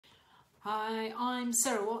Hi, I'm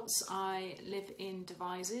Sarah Watts. I live in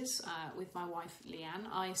Devizes with my wife Leanne.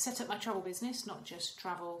 I set up my travel business, not just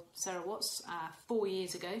travel Sarah Watts, 4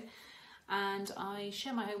 years ago, and I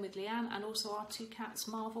share my home with Leanne and also our two cats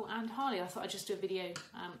Marvel and Harley. I thought I'd just do a video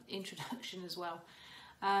introduction as well.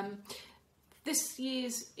 This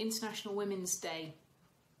year's International Women's Day,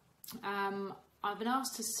 I've been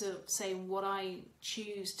asked to sort of say what I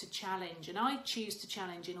choose to challenge, and I choose to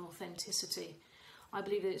challenge in authenticity. I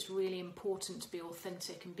believe that it's really important to be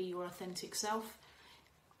authentic and be your authentic self.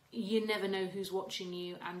 You never know who's watching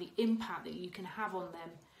you and the impact that you can have on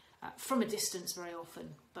them from a distance very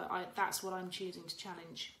often. But that's what I'm choosing to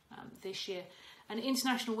challenge this year. And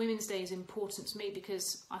International Women's Day is important to me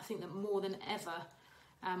because I think that more than ever,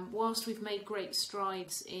 whilst we've made great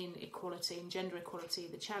strides in equality and gender equality,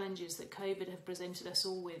 the challenges that COVID have presented us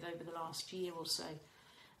all with over the last year or so,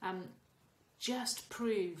 just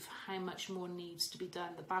prove how much more needs to be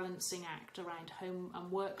done. The balancing act around home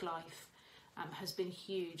and work life has been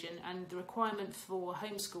huge, and the requirement for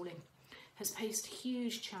homeschooling has placed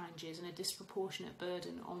huge challenges and a disproportionate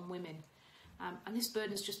burden on women. And this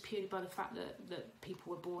burden is just purely by the fact that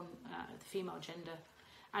people were born the female gender.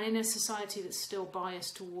 And in a society that's still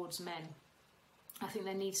biased towards men, I think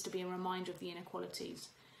there needs to be a reminder of the inequalities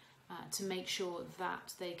to make sure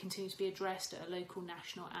that they continue to be addressed at a local,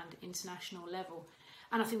 national and international level.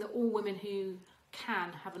 And I think that all women who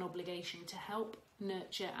can have an obligation to help,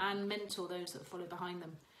 nurture and mentor those that follow behind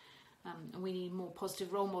them. And we need more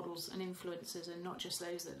positive role models and influencers, and not just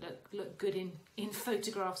those that look good in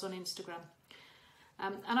photographs on Instagram.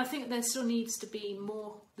 And I think there still needs to be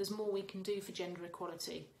more, there's more we can do for gender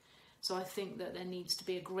equality. So I think that there needs to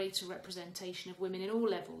be a greater representation of women in all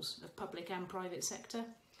levels of public and private sector.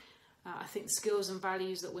 I think the skills and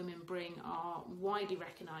values that women bring are widely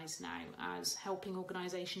recognised now as helping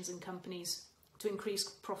organisations and companies to increase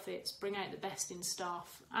profits, bring out the best in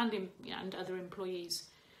staff and other employees,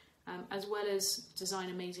 as well as design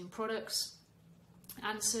amazing products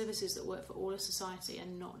and services that work for all of society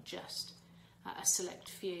and not just a select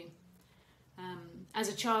few. As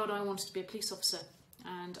a child, I wanted to be a police officer,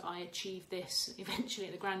 and I achieved this eventually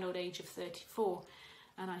at the grand old age of 34.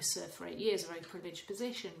 And I served for 8 years, a very privileged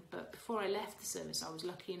position. But before I left the service, I was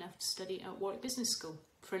lucky enough to study at Warwick Business School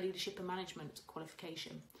for a leadership and management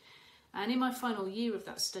qualification. And in my final year of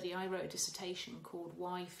that study, I wrote a dissertation called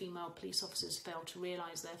Why Female Police Officers Fail to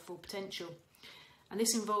Realise Their Full Potential. And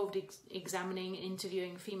this involved examining and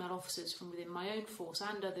interviewing female officers from within my own force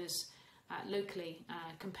and others locally,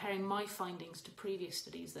 comparing my findings to previous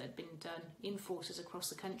studies that had been done in forces across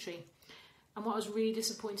the country. And what I was really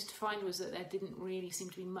disappointed to find was that there didn't really seem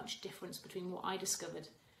to be much difference between what I discovered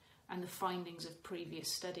and the findings of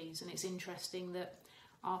previous studies. And it's interesting that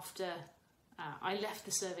after I left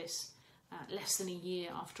the service, less than a year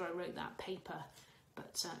after I wrote that paper,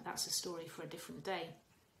 but that's a story for a different day.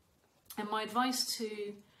 And my advice to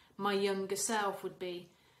my younger self would be,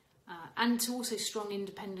 and to also strong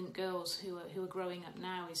independent girls who are growing up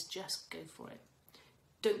now, is just go for it.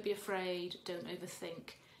 Don't be afraid, don't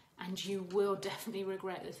overthink. And you will definitely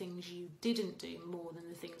regret the things you didn't do more than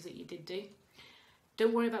the things that you did do.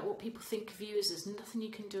 Don't worry about what people think of you, as there's nothing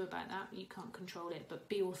you can do about that. You can't control it, but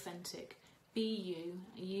be authentic. Be you.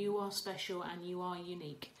 You are special and you are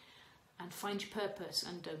unique. And find your purpose,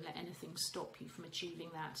 and don't let anything stop you from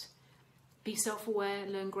achieving that. Be self-aware,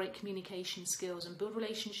 learn great communication skills and build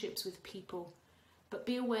relationships with people. But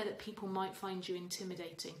be aware that people might find you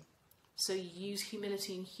intimidating. So use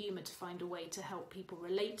humility and humour to find a way to help people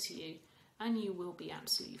relate to you, and you will be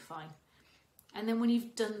absolutely fine. And then when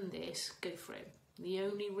you've done this, go for it. The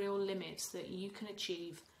only real limits that you can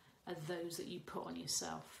achieve are those that you put on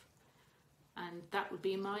yourself. And that would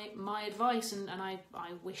be my advice, and I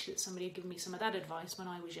wish that somebody had given me some of that advice when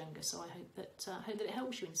I was younger, so I hope that it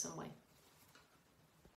helps you in some way.